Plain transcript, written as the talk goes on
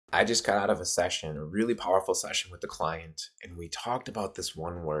I just got out of a session, a really powerful session with the client, and we talked about this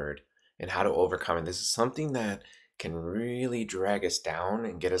one word and how to overcome it. This is something that can really drag us down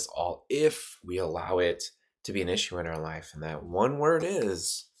and get us all if we allow it to be an issue in our life. And that one word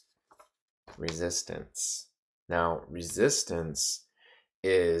is resistance. Now, resistance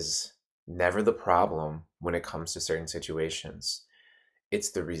is never the problem when it comes to certain situations.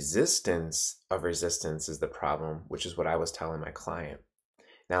 It's the resistance of resistance is the problem, which is what I was telling my client.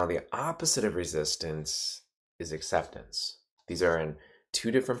 Now, the opposite of resistance is acceptance. These are in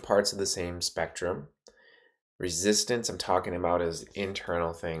two different parts of the same spectrum. Resistance, I'm talking about is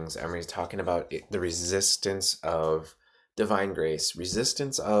internal things. I'm talking about the resistance of divine grace,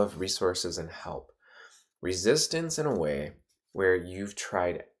 resistance of resources and help, resistance in a way where you've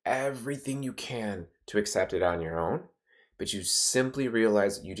tried everything you can to accept it on your own, but you simply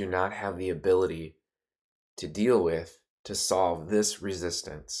realize you do not have the ability to deal with, to solve this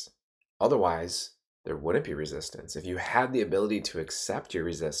resistance. Otherwise, there wouldn't be resistance. If you had the ability to accept your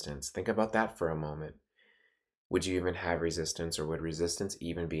resistance, think about that for a moment. Would you even have resistance, or would resistance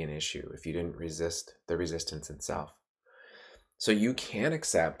even be an issue if you didn't resist the resistance itself? So you can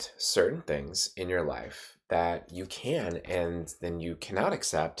accept certain things in your life that you can, and then you cannot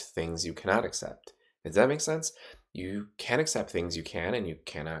accept things you cannot accept. Does that make sense? You can accept things you can, and you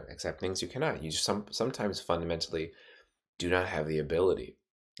cannot accept things you cannot. You sometimes fundamentally do not have the ability.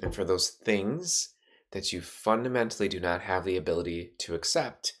 And for those things that you fundamentally do not have the ability to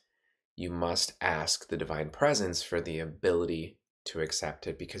accept, you must ask the divine presence for the ability to accept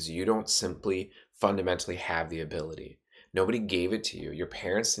it, because you don't simply fundamentally have the ability. Nobody gave it to you. Your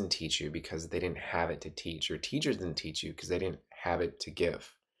parents didn't teach you because they didn't have it to teach. Your teachers didn't teach you because they didn't have it to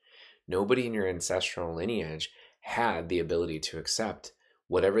give. Nobody in your ancestral lineage had the ability to accept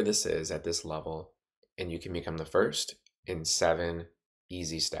whatever this is at this level, and you can become the first in 7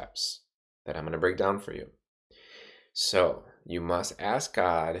 easy steps that I'm going to break down for you. So you must ask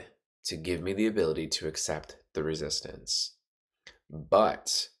God to give me the ability to accept the resistance.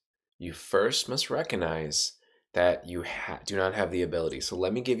 But you first must recognize that you do not have the ability. So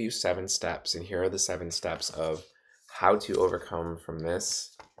let me give you 7 steps, and here are the 7 steps of how to overcome from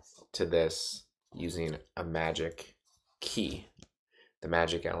this to this using a magic key, the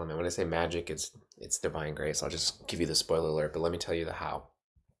magic element. When I say magic, it's divine grace. I'll just give you the spoiler alert, but let me tell you the how.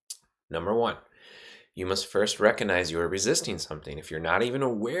 Number 1, you must first recognize you are resisting something. If you're not even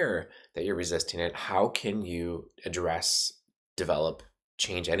aware that you're resisting it, how can you address, develop,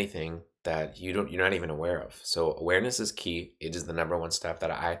 change anything that you're not even aware of? So awareness is key. It is the number 1 step,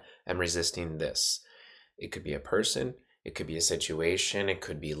 that I am resisting this. It could be a person, it could be a situation, it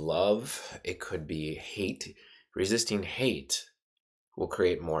could be love, it could be hate. Resisting hate will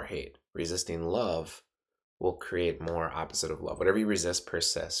create more hate. Resisting love will create more opposite of love. Whatever you resist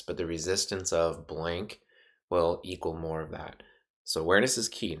persists, but the resistance of blank will equal more of that. So awareness is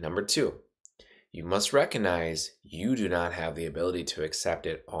key. Number 2, you must recognize you do not have the ability to accept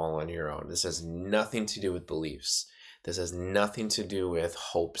it all on your own. This has nothing to do with beliefs. This has nothing to do with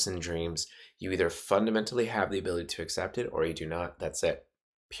hopes and dreams. You either fundamentally have the ability to accept it or you do not. That's it.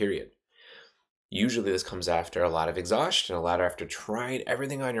 Period. Usually this comes after a lot of exhaustion, a lot after trying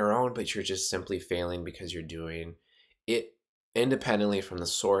everything on your own, but you're just simply failing because you're doing it independently from the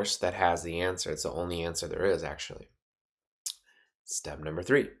source that has the answer. It's the only answer there is, actually. Step number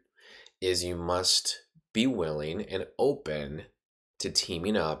 3 is you must be willing and open to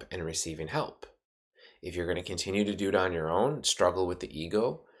teaming up and receiving help. If you're going to continue to do it on your own, struggle with the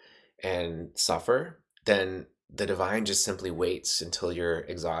ego and suffer, then the divine just simply waits until you're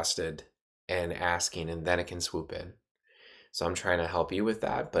exhausted and asking, and then it can swoop in. So I'm trying to help you with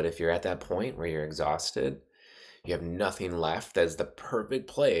that. But if you're at that point where you're exhausted, you have nothing left, that's the perfect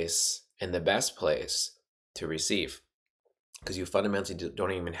place and the best place to receive, because you fundamentally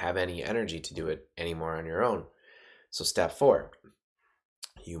don't even have any energy to do it anymore on your own. So step 4,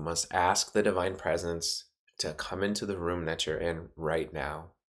 you must ask the divine presence to come into the room that you're in right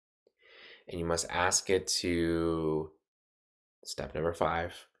now. And you must ask it to, step number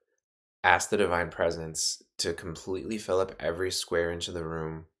 5, ask the divine presence to completely fill up every square inch of the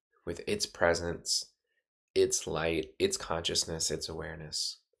room with its presence, its light, its consciousness, its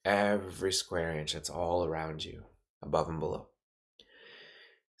awareness. Every square inch, it's all around you, above and below.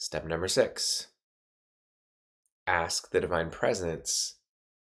 Step number 6, ask the divine presence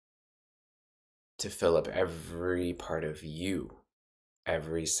to fill up every part of you,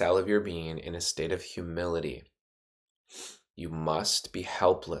 every cell of your being, in a state of humility. You must be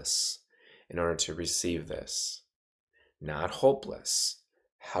helpless in order to receive this, not hopeless.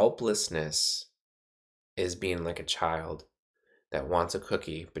 Helplessness is being like a child that wants a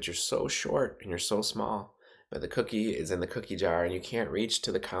cookie, but you're so short and you're so small, but the cookie is in the cookie jar and you can't reach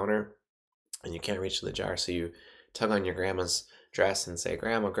to the counter and you can't reach to the jar. So you tug on your grandma's dress and say,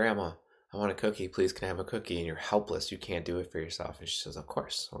 Grandma, I want a cookie. Please, can I have a cookie? And you're helpless. You can't do it for yourself. And she says, of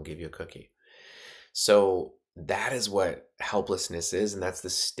course, I'll give you a cookie. So that is what helplessness is. And that's the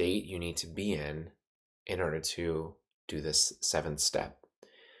state you need to be in order to do this 7th step.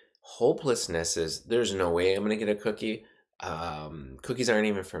 Hopelessness is, there's no way I'm going to get a cookie. Cookies aren't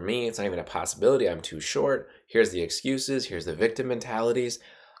even for me. It's not even a possibility. I'm too short. Here's the excuses. Here's the victim mentalities.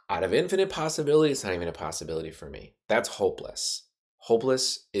 Out of infinite possibilities, it's not even a possibility for me. That's hopeless.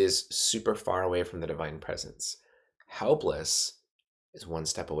 Hopeless is super far away from the divine presence. Helpless is 1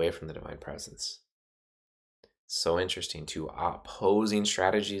 step away from the divine presence. So interesting. 2 opposing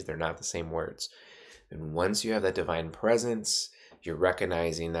strategies. They're not the same words. And once you have that divine presence, you're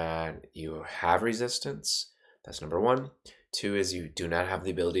recognizing that you have resistance. That's number 1. 2 is you do not have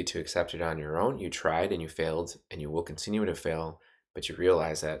the ability to accept it on your own. You tried and you failed, and you will continue to fail, but you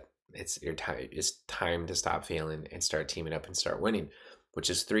realize that it's time to stop failing and start teaming up and start winning, which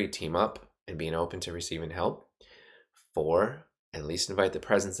is 3, team up and being open to receiving help. 4, at least invite the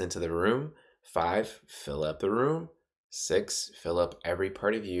presence into the room. 5, fill up the room. 6, fill up every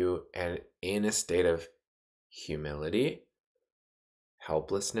part of you and in a state of humility,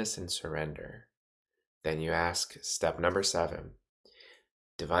 helplessness, and surrender. Then you ask, step number 7,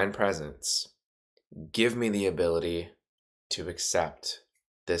 divine presence, give me the ability to accept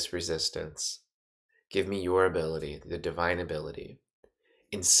this resistance. Give me your ability, the divine ability.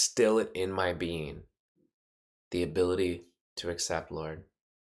 Instill it in my being, the ability to accept, Lord.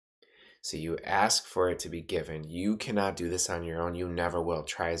 So you ask for it to be given. You cannot do this on your own. You never will,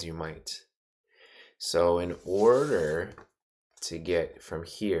 try as you might. So in order to get from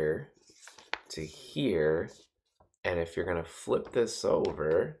here to here, and if you're going to flip this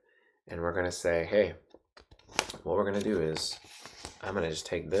over and we're going to say, hey, what we're going to do is I'm going to just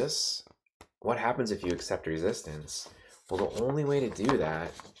take this. What happens if you accept resistance? Well, the only way to do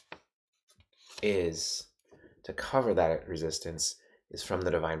that is to cover that resistance is from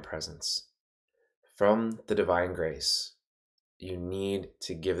the divine presence, from the divine grace. You need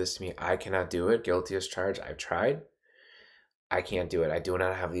to give this to me. I cannot do it. Guilty as charged. I've tried. I can't do it. I do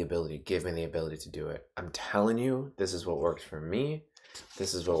not have the ability. Give me the ability to do it. I'm telling you, this is what works for me.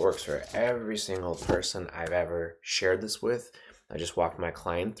 This is what works for every single person I've ever shared this with. I just walked my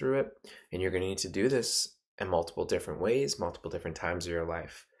client through it, and you're going to need to do this in multiple different ways, multiple different times of your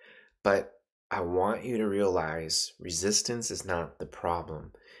life. But I want you to realize resistance is not the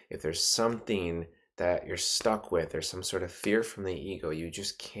problem. If there's something that you're stuck with, there's some sort of fear from the ego, you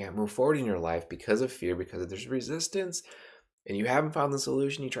just can't move forward in your life because of fear, because there's resistance, and you haven't found the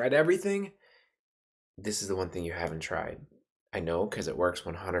solution, you tried everything, this is the one thing you haven't tried. I know, because it works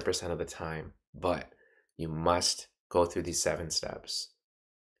 100% of the time, but you must go through these 7 steps,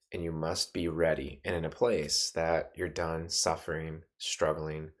 and you must be ready and in a place that you're done suffering,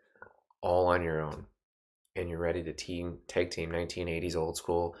 struggling, all on your own, and you're ready to tag team 1980s old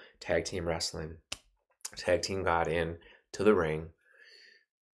school tag team wrestling, tag team God in to the ring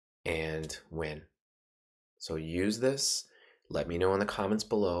and win. So use this. Let me know in the comments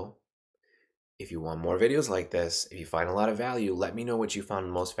below if you want more videos like this. If you find a lot of value, let me know what you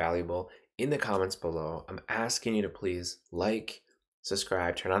found most valuable in the comments below. I'm asking you to please like,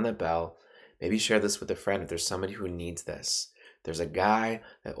 subscribe, turn on that bell, maybe share this with a friend if there's somebody who needs this. There's a guy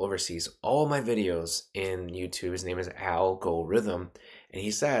that oversees all my videos in YouTube. His name is Algorithm, and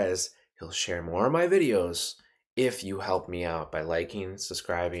he says he'll share more of my videos if you help me out by liking,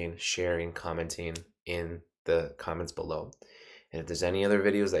 subscribing, sharing, commenting in the comments below. And if there's any other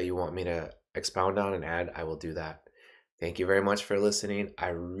videos that you want me to expound on and add, I will do that. Thank you very much for listening. I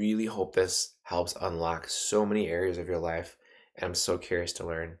really hope this helps unlock so many areas of your life, and I'm so curious to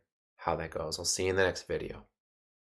learn how that goes. I'll see you in the next video.